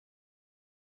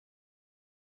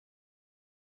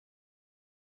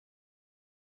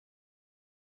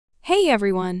Hey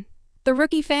everyone! The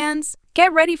Rookie fans,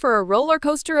 get ready for a roller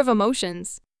coaster of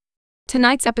emotions.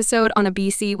 Tonight's episode on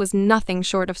ABC was nothing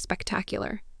short of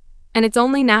spectacular, and it's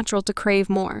only natural to crave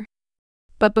more.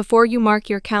 But before you mark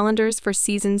your calendars for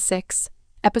Season 6,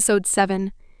 Episode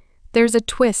 7, there's a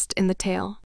twist in the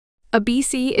tale.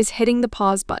 ABC is hitting the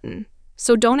pause button,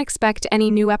 so don't expect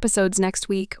any new episodes next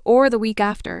week or the week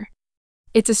after.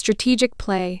 It's a strategic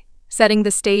play, setting the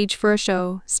stage for a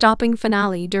show-stopping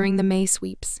finale during the May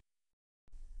sweeps.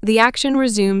 The action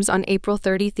resumes on April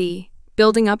 30th,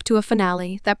 building up to a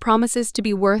finale that promises to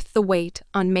be worth the wait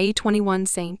on May 21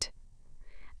 St.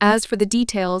 As for the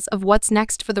details of what's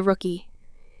next for The Rookie,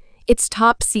 it's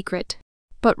top secret,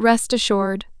 but rest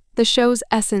assured, the show's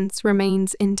essence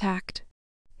remains intact.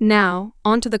 Now,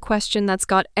 on to the question that's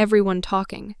got everyone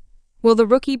talking. Will The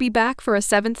Rookie be back for a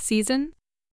 7th season?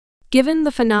 Given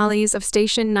the finales of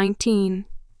Station 19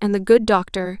 and The Good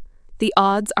Doctor, the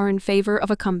odds are in favor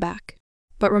of a comeback.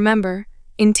 But remember,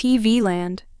 in TV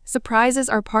land, surprises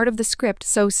are part of the script,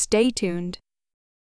 so stay tuned.